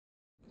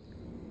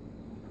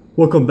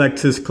Welcome back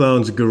to this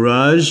clown's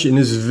garage. In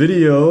this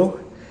video,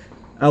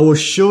 I will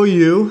show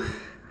you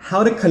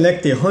how to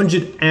connect a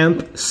 100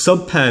 amp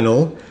sub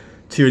panel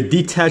to your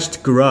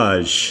detached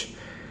garage.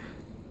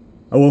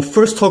 I will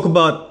first talk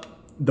about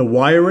the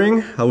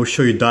wiring. I will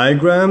show you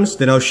diagrams,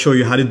 then I'll show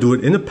you how to do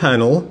it in the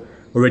panel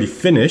already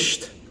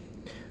finished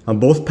on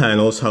both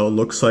panels, how it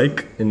looks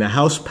like in the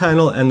house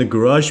panel and the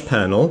garage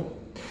panel.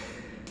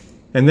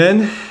 And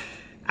then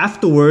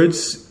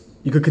afterwards,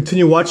 you could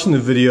continue watching the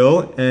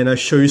video and I'll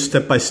show you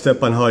step by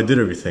step on how I did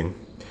everything.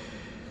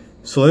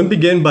 So let me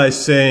begin by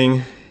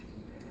saying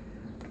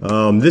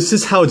this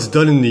is how it's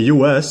done in the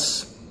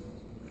US.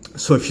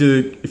 So if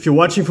you're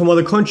watching from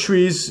other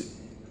countries,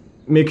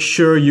 make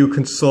sure you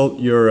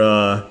consult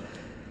your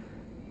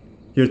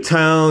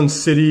town,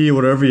 city,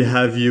 whatever you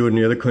have you in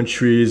the other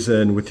countries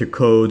and with your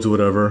codes or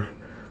whatever.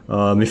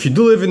 If you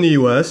do live in the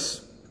US,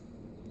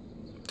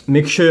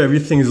 make sure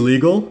everything is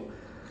legal.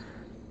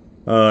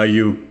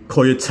 You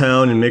call your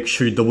town and make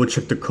sure you double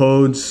check the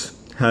codes,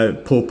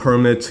 pull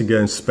permits to get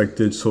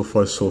inspected, so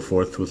far so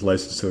forth with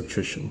licensed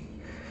electrician.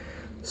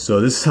 So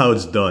this is how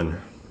it's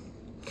done.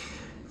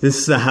 This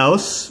is a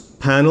house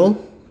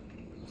panel,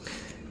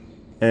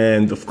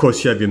 and of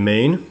course you have your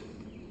main.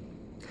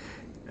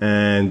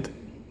 And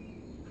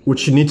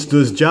what you need to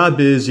do this job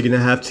is you're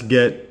gonna have to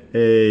get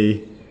a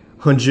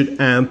 100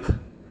 amp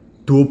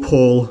dual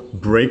pole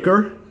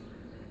breaker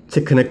to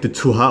connect the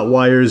two hot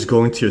wires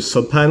going to your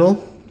sub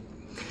panel.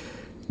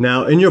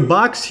 Now in your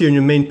box here in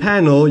your main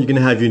panel, you're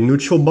gonna have your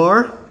neutral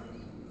bar,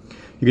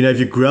 you're gonna have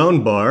your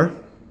ground bar,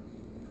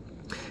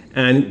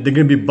 and they're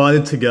gonna be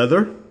bonded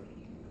together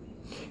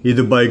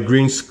either by a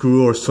green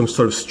screw or some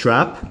sort of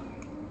strap.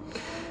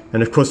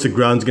 And of course the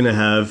ground's gonna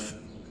have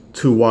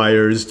two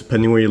wires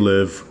depending where you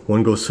live.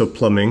 One goes to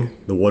plumbing,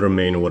 the water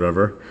main or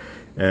whatever,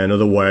 and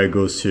another wire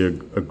goes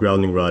to a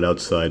grounding rod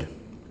outside.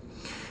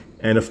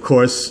 And of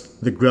course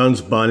the ground's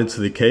bonded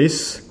to the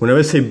case. Whenever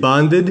I say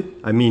bonded,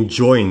 I mean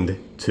joined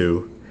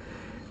to.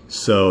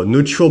 So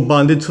neutral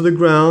bonded to the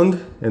ground,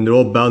 and they're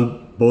all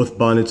both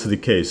bonded to the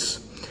case.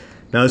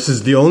 Now this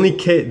is the only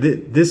case,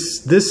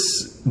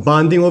 this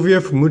bonding over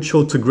here from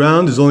neutral to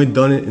ground is only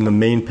done in the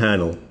main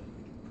panel.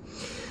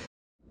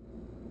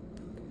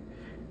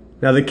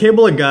 Now the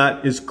cable I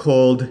got is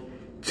called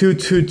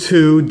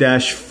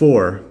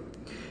 222-4.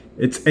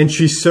 It's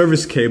entry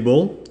service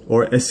cable,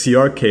 or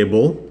SCR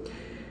cable,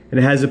 and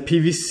it has a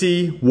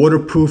PVC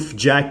waterproof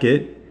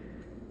jacket,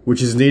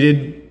 which is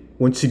needed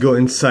once you go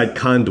inside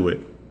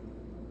conduit.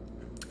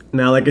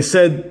 Now, like I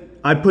said,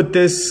 I put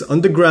this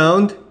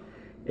underground,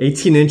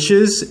 18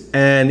 inches,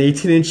 and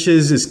 18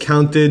 inches is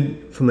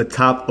counted from the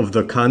top of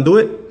the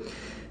conduit.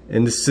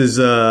 And this is,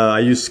 I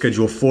use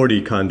schedule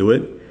 40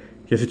 conduit.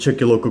 You have to check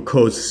your local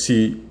codes to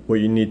see what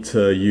you need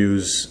to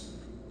use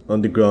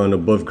underground,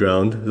 above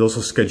ground. There's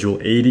also schedule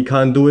 80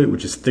 conduit,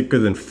 which is thicker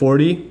than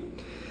 40.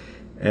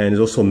 And there's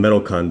also metal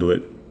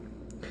conduit.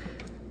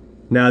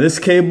 Now this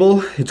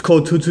cable, it's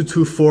called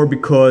 2224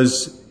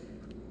 because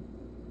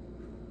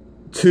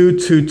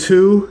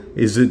 222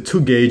 is the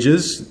two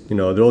gauges, you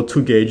know, they're all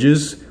two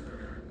gauges.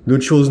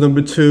 Neutral is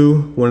number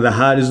 2, one of the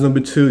hot is number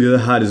 2, the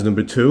other hot is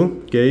number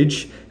 2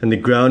 gauge, and the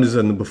ground is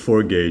a number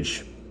 4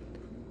 gauge.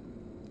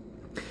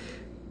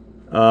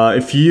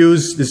 If you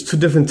use, there's two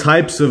different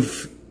types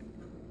of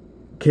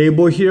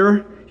cable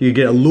here. You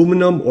get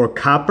aluminum or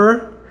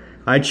copper.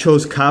 I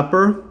chose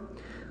copper.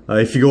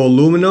 If you go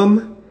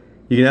aluminum,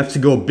 you're gonna have to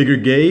go a bigger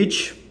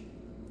gauge.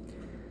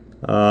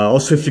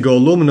 Also, if you go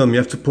aluminum, you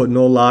have to put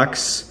no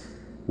locks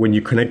when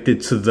you connect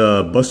it to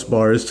the bus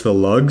bars, to the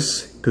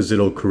lugs, because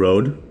it'll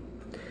corrode.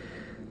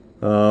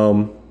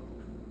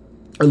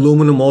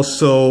 Aluminum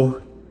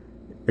also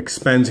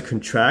expands and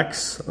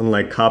contracts,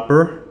 unlike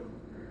copper.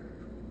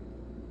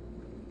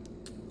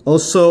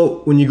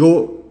 Also, when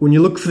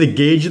you look for the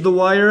gauge of the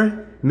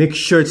wire, make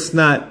sure it's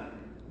not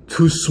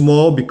too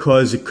small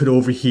because it could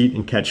overheat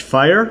and catch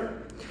fire.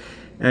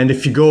 And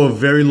if you go a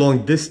very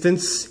long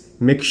distance,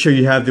 make sure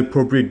you have the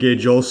appropriate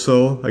gauge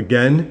also,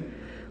 again,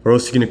 or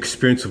else you can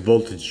experience a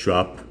voltage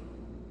drop.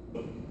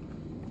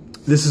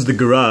 This is the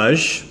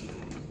garage.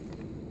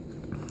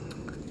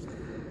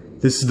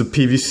 This is the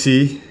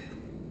PVC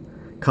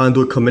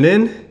conduit coming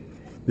in.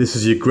 This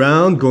is your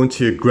ground, going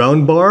to your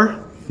ground bar,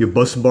 your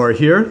bus bar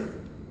here.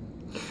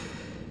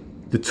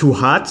 The two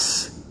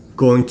hots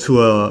going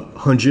to a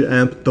 100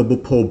 amp double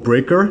pole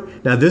breaker.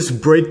 Now this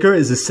breaker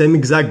is the same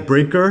exact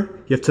breaker.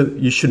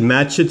 You should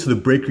match it to the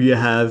breaker you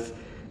have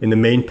in the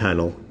main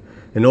panel.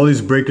 And all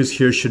these breakers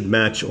here should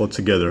match all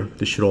together.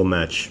 They should all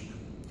match.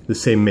 The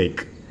same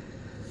make.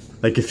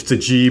 Like if it's a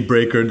GE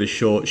breaker, they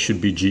should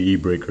be GE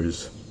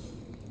breakers.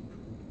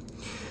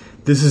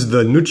 This is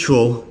the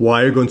neutral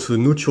wire going to the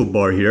neutral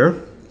bar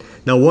here.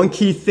 Now one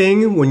key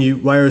thing when you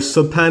wire a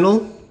sub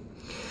panel,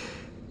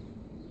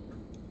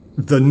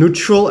 the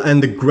neutral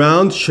and the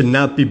ground should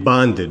not be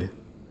bonded.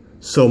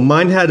 So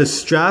mine had a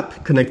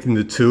strap connecting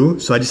the two,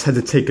 so I just had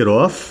to take it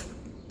off.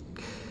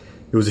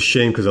 It was a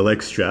shame because I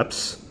like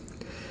straps.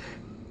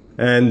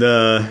 And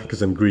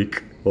because I'm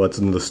Greek, well, that's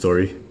another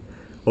story.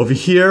 Over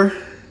here,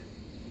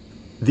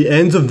 the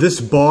ends of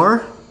this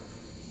bar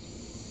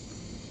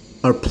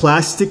are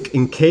plastic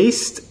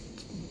encased.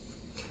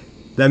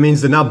 That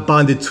means they're not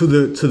bonded to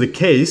the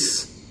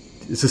case.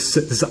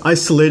 It's an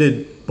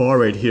isolated bar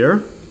right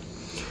here.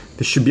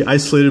 This should be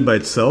isolated by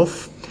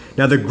itself.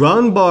 Now the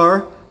ground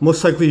bar,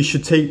 most likely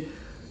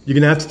you're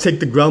gonna have to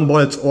take the ground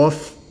bar that's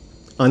off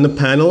on the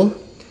panel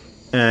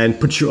and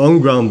put your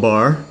own ground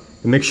bar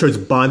and make sure it's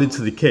bonded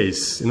to the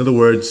case. In other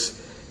words,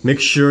 make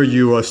sure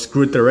you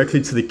screw it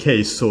directly to the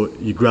case so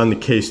you ground the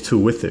case too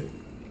with it.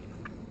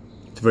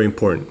 It's very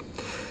important.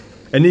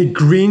 Any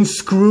green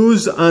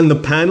screws on the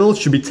panel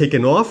should be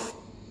taken off.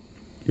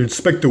 Your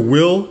inspector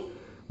will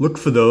look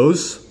for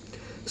those.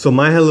 So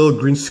mine had a little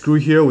green screw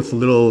here with a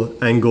little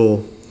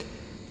angle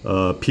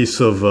piece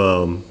of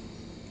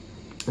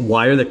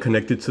wire that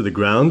connected to the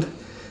ground.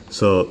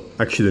 So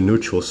actually the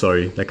neutral,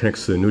 sorry, that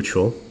connects to the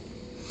neutral.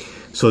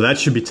 So that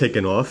should be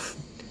taken off.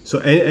 So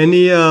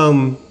any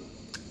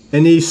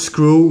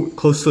screw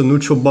close to the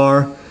neutral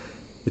bar,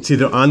 it's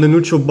either on the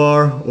neutral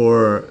bar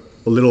or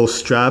a little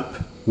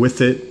strap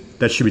with it,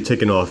 that should be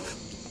taken off.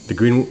 The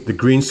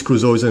green screw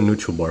is always on the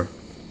neutral bar.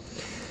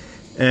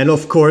 And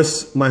of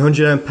course, my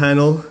 100 amp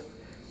panel,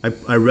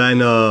 I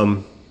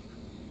ran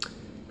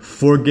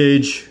 4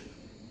 gauge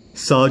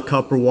solid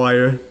copper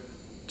wire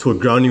to a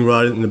grounding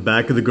rod in the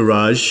back of the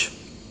garage,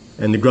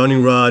 and the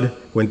grounding rod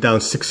went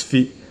down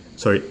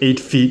 8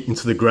 feet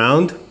into the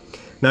ground.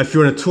 Now if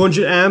you're on a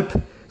 200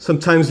 amp,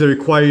 sometimes they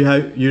require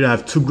you to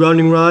have 2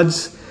 grounding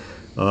rods.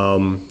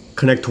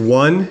 Connect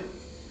one,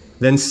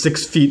 then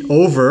 6 feet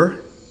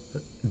over,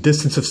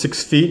 distance of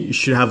 6 feet, you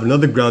should have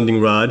another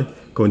grounding rod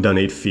going down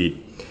 8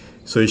 feet.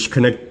 So you should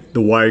connect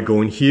the wire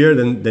going here,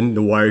 then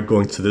the wire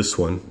going to this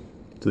one,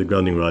 to the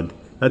grounding rod.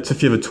 That's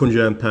if you have a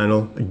 200 amp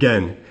panel.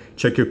 Again,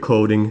 check your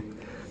coding,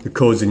 the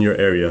codes in your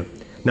area.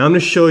 Now I'm going to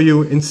show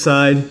you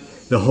inside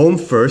the home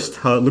first,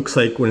 how it looks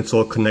like when it's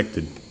all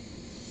connected.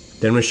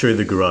 Then I'm going to show you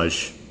the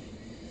garage.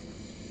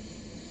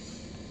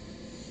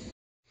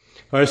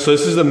 Alright, so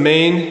this is the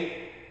main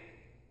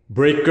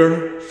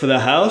breaker for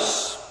the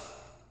house.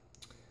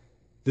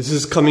 This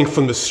is coming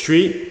from the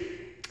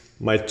street.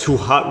 My 2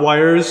 hot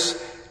wires.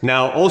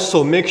 Now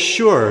also make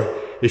sure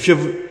if you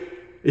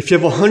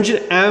have a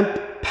 100 amp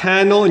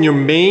panel in your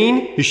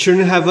main, you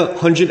shouldn't have a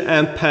 100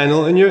 amp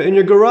panel in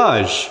your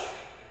garage.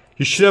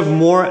 You should have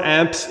more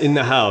amps in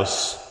the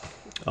house.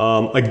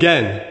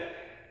 Again,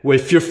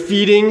 if you're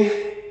feeding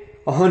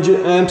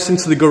 100 amps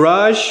into the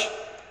garage,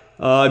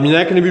 you're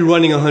not going to be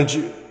running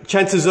 100.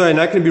 Chances are you're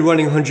not going to be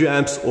running 100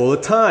 amps all the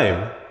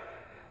time.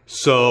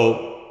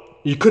 So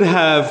you could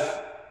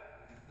have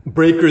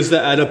breakers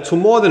that add up to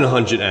more than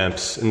 100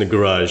 amps in the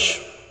garage.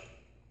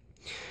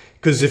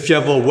 Because if you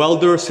have a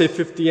welder, say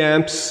 50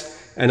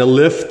 amps, and a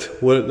lift,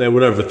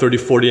 whatever, 30,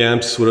 40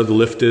 amps, whatever the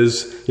lift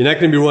is, you're not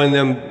going to be running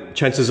them,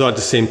 chances are, at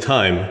the same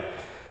time.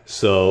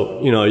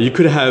 So, you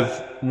could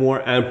have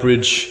more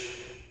amperage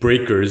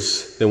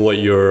breakers than what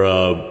your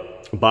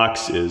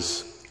box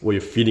is, what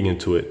you're feeding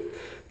into it.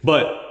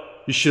 But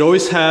you should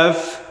always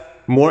have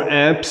more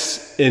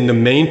amps in the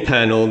main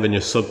panel than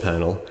your sub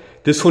panel.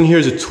 This one here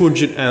is a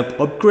 200 amp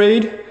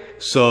upgrade,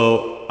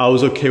 so I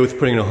was okay with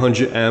putting a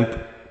 100 amp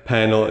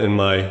panel in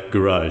my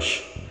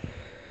garage.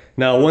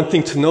 Now, one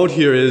thing to note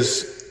here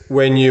is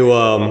when you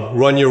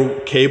run your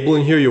cable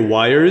in here, your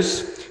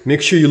wires,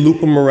 make sure you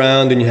loop them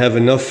around and you have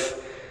enough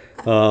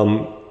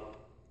wire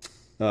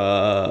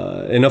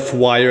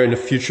in the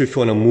future if you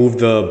want to move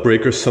the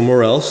breaker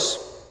somewhere else.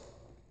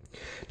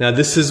 Now,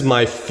 this is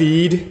my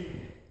feed.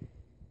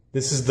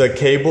 This is the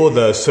cable,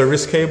 the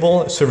service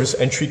cable, service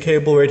entry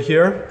cable right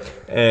here.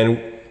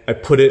 And I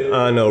put it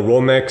on a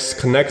Romex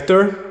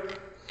connector.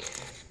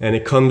 And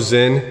it comes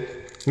in.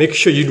 Make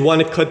sure you'd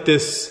want to cut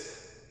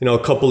this, a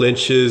couple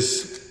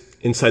inches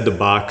inside the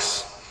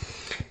box.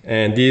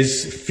 And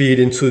these feed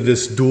into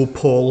this dual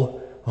pole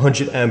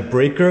 100 amp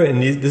breaker.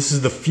 And this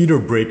is the feeder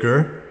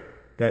breaker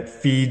that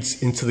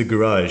feeds into the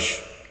garage.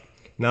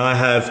 Now I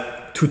have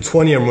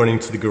 220 I'm running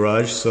to the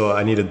garage, so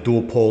I need a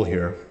dual pole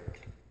here.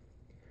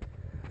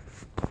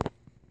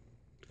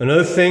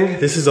 Another thing,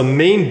 this is a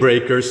main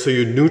breaker, so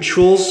your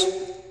neutrals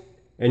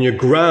and your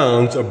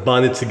grounds are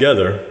bonded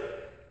together.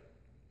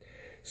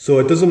 So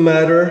it doesn't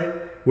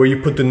matter where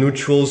you put the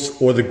neutrals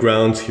or the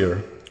grounds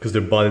here, because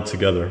they're bonded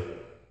together.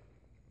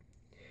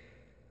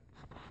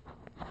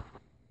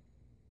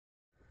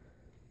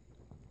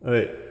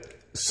 Alright,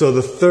 so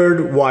the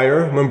third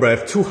wire, remember I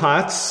have 2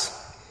 hots,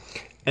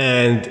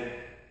 and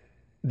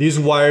these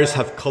wires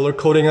have color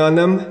coding on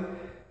them.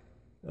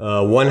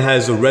 One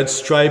has a red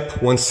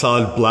stripe, one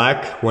solid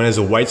black, one has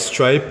a white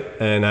stripe,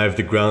 and I have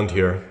the ground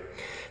here.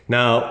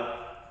 Now,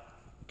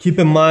 keep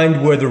in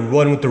mind where the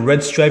one with the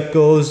red stripe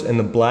goes and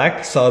the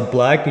black, solid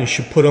black, and you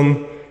should put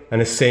them on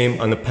the same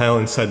on the panel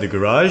inside the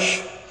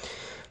garage.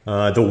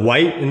 The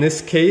white in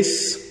this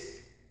case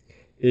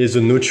is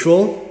a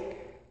neutral.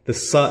 The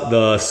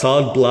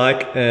solid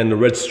black and the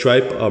red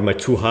stripe are my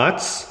 2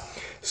 hots.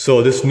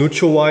 So this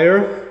neutral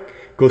wire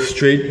goes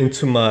straight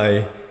into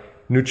my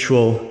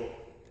neutral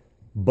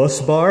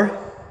bus bar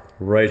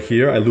right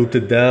here. I looped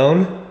it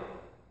down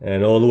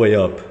and all the way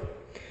up.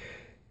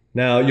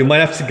 Now you might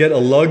have to get a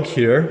lug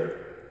here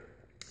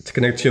to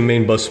connect to your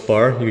main bus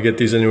bar. You can get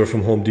these anywhere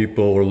from Home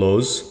Depot or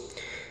Lowe's.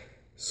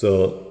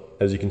 So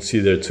as you can see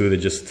there too, they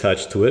just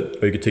attach to it.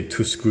 Or you can take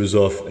 2 screws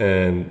off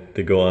and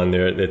they go on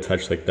there, they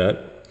attach like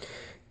that.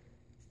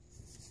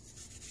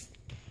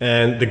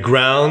 And the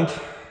ground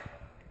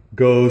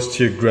goes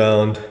to your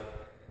ground.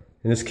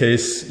 In this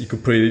case, you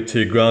could put it to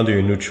your ground or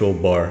your neutral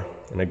bar.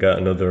 And I got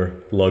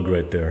another lug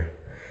right there.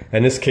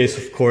 And this case,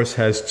 of course,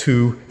 has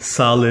 2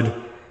 solid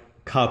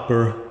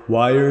copper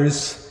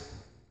wires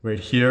right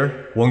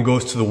here. One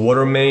goes to the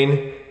water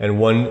main, and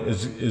one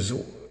is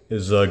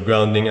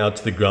grounding out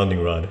to the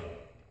grounding rod.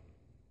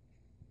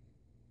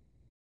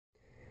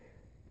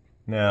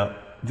 Now,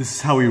 this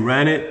is how we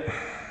ran it.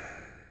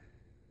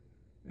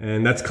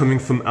 And that's coming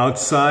from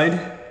outside.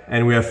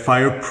 And we have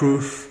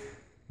fireproof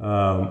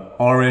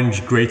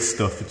orange great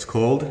stuff, it's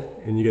called.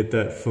 And you get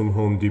that from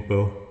Home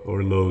Depot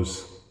or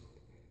Lowe's.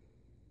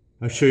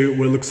 I'll show you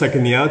what it looks like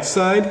in the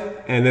outside,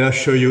 and then I'll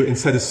show you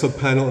inside the sub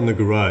panel in the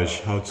garage,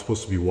 how it's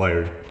supposed to be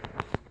wired.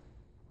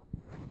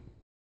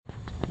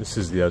 This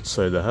is the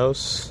outside of the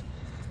house.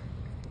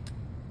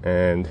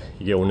 And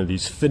you get one of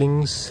these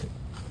fittings.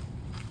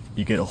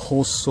 You get a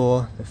hole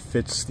saw that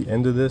fits the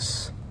end of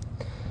this.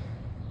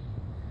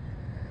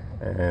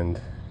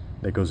 And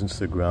that goes into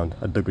the ground.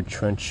 I dug a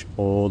trench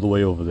all the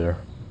way over there.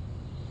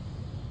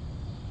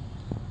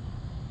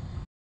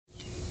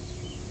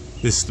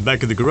 This is the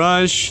back of the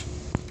garage.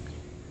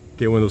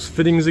 Get one of those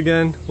fittings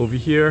again over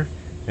here,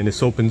 and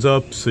this opens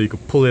up so you can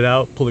pull it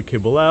out, pull the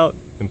cable out,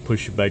 and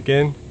push it back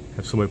in.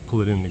 Have somebody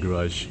pull it in the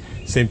garage.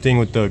 Same thing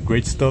with the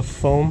great stuff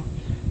foam,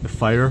 the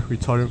fire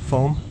retardant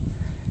foam.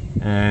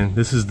 And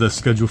this is the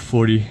Schedule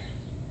 40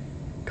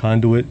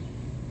 conduit.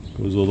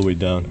 Goes all the way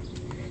down.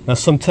 Now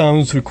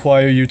sometimes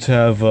require you to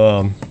have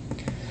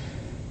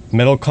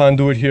metal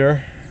conduit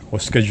here or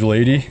Schedule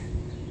 80.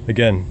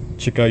 Again,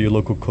 check out your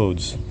local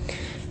codes.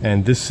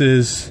 And this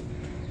is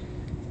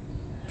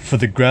for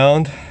the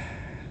ground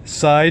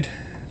side,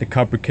 the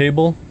copper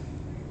cable,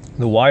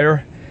 the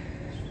wire,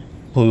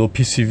 put a little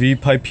PCV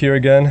pipe here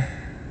again.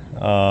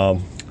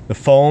 The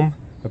foam,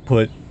 I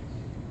put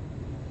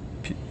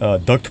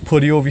duct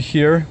putty over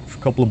here for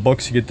a couple of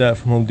bucks. You get that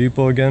from Home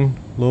Depot again,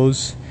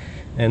 Lowe's.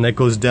 And that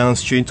goes down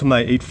straight into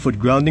my 8-foot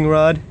grounding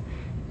rod,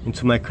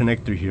 into my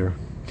connector here.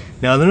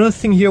 Now another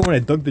thing here, when I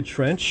dug the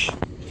trench,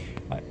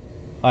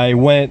 I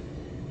went,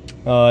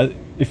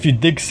 if you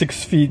dig 6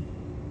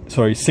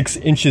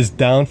 inches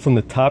down from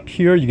the top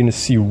here, you're gonna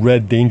see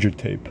red danger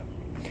tape.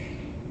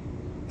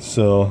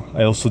 So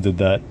I also did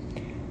that.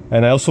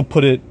 And I also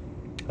put it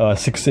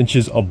 6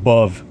 inches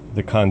above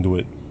the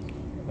conduit.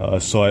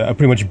 So I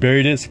pretty much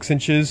buried it 6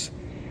 inches,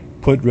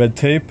 put red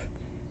tape,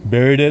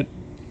 buried it.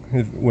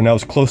 When I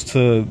was close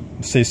to,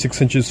 say,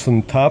 6 inches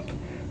from the top,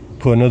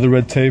 put another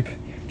red tape,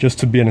 just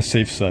to be on the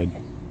safe side.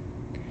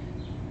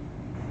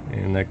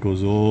 And that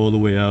goes all the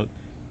way out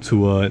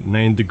to a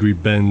 9-degree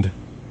bend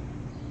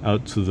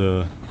out to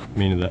the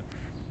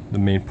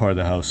main part of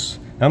the house.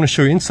 Now I'm going to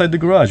show you inside the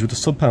garage what the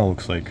sub panel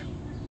looks like.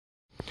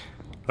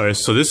 Alright,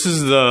 so this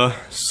is the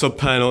sub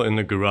panel in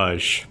the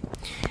garage.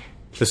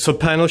 The sub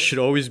panel should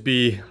always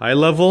be eye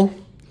level.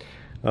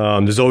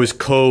 There's always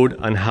code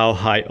on how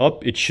high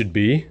up it should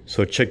be,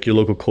 so check your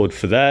local code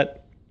for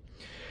that.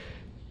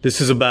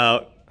 This is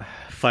about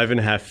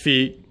 5.5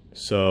 feet,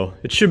 so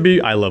it should be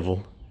eye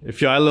level.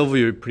 If you're eye level,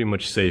 you're pretty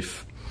much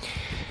safe.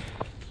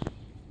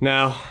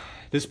 Now,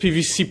 this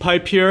PVC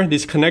pipe here,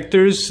 these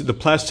connectors, the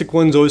plastic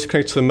ones always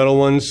connect to the metal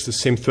ones, the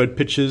same thread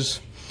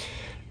pitches.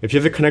 If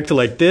you have a connector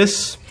like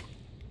this,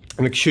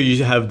 make sure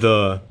you have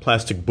the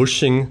plastic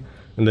bushing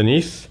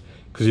underneath,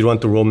 because you don't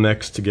want the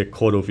Romex to get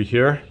caught over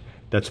here.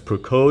 That's per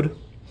code.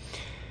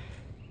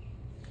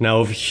 Now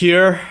over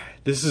here,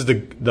 this is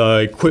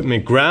the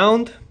equipment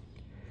ground.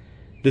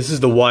 This is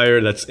the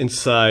wire that's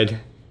inside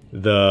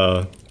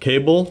the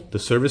cable, the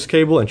service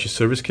cable, entry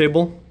service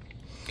cable.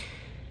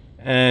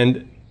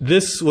 And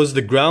this was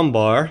the ground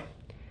bar.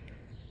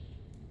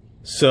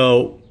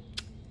 So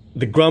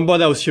the ground bar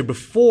that was here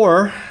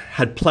before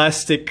had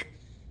plastic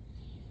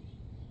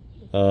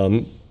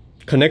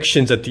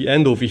connections at the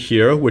end over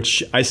here,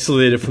 which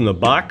isolated from the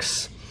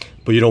box,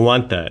 but you don't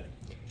want that.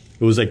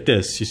 It was like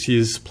this. You see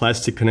these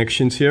plastic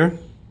connections here,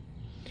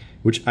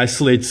 which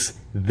isolates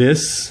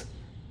this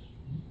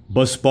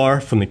bus bar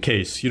from the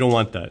case. You don't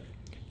want that.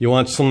 You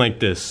want something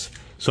like this.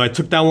 So I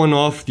took that one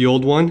off, the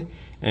old one,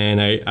 and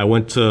I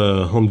went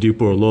to Home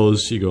Depot or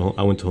Lowe's.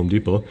 I went to Home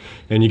Depot,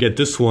 and you get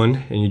this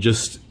one, and you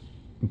just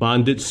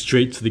bond it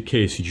straight to the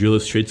case. You drill it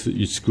straight to,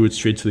 you screw it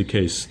straight to the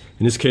case.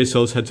 In this case, I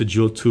also had to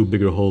drill 2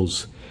 bigger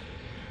holes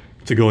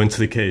to go into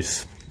the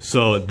case.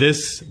 So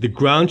the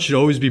ground should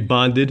always be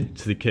bonded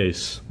to the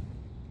case.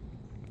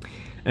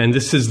 And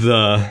this is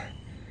the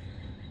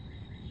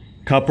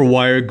copper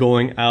wire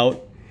going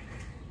out.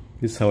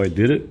 This is how I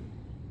did it,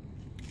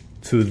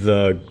 to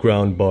the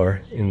ground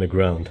bar in the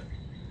ground.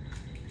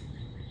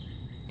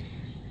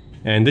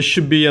 And this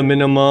should be a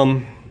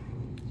minimum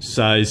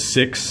size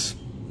 6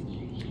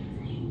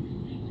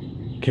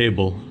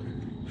 cable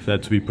for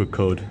that to be per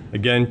code.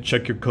 Again,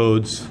 check your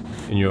codes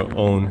in your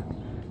own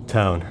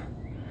town.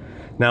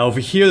 Now over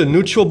here, the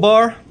neutral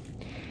bar,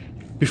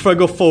 before I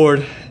go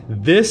forward,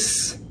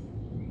 this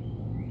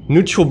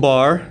neutral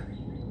bar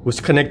was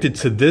connected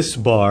to this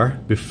bar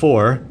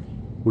before,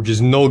 which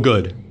is no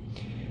good.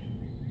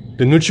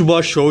 The neutral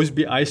bar should always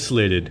be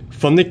isolated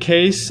from the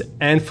case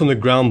and from the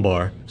ground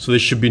bar, so there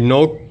should be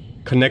no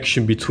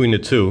connection between the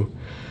two.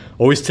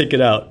 Always take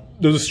it out.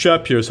 There's a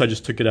strap here, so I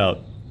just took it out.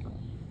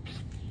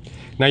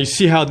 Now you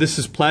see how this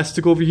is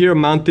plastic over here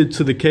mounted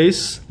to the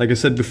case, like I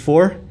said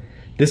before?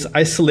 This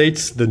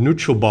isolates the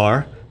neutral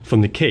bar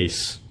from the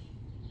case,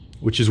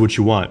 which is what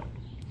you want.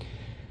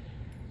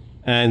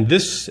 And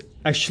this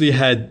actually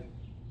had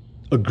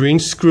a green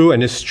screw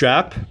and a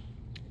strap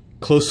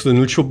close to the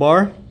neutral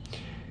bar,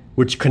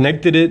 which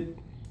connected it.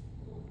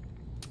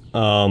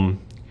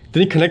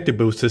 Didn't connect it,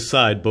 but it was to the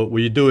side. But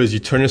what you do is you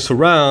turn this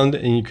around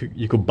and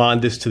you could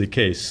bond this to the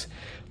case.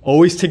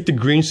 Always take the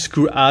green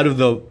screw out of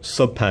the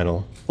sub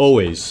panel,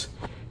 always.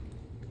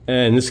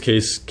 And in this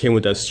case, came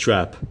with that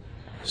strap.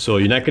 So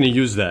you're not going to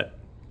use that.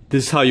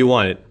 This is how you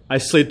want it.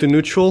 Isolate the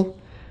neutral,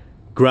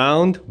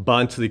 ground,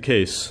 bond to the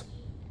case.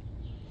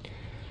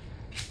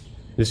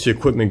 This is your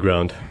equipment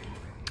ground.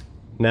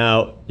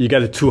 Now you got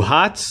the two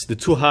hots. The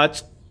two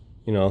hots,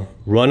 you know,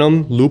 run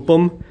them, loop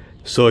them.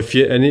 So if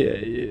you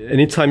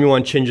anytime you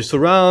want to change this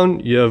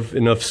around, you have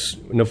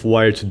enough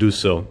wire to do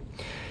so.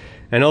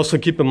 And also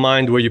keep in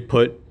mind where you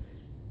put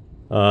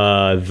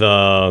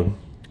the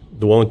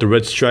one with the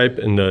red stripe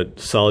and the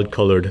solid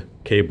colored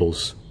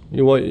cables.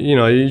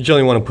 You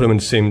generally want to put them in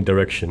the same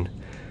direction,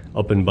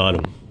 up and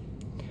bottom.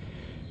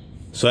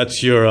 So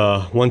that's your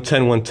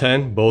 110,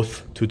 110,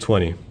 both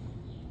 220.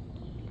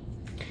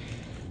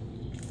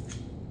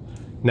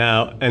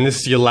 Now, and this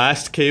is your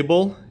last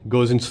cable,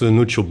 goes into the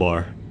neutral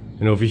bar.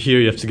 And over here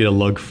you have to get a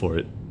lug for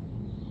it.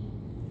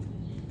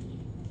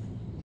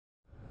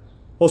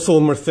 Also,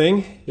 one more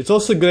thing, it's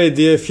also a good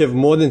idea if you have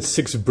more than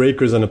 6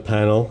 breakers on a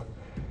panel,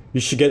 you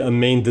should get a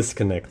main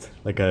disconnect,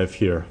 like I have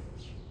here.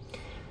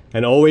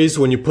 And always,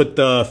 when you put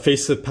the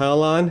face of the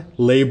panel on,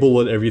 label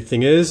what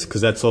everything is,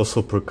 because that's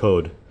also per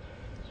code.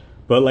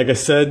 But like I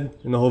said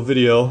in the whole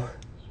video,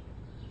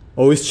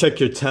 always check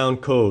your town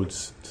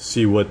codes to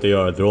see what they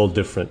are. They're all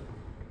different.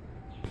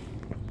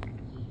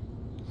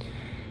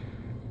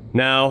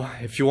 Now,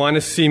 if you want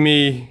to see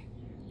me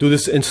do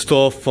this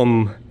install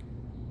from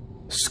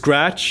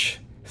scratch,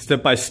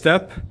 step by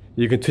step,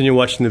 you continue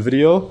watching the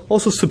video.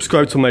 Also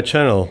subscribe to my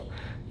channel.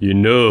 You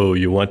know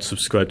you want to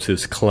subscribe to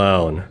this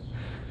clown.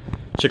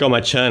 Check out my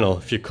channel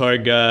if you're a car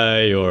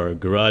guy or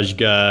garage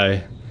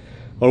guy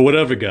or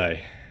whatever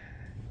guy.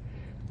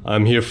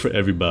 I'm here for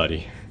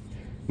everybody.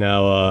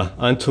 Now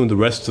on to the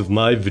rest of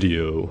my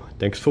video.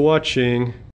 Thanks for watching.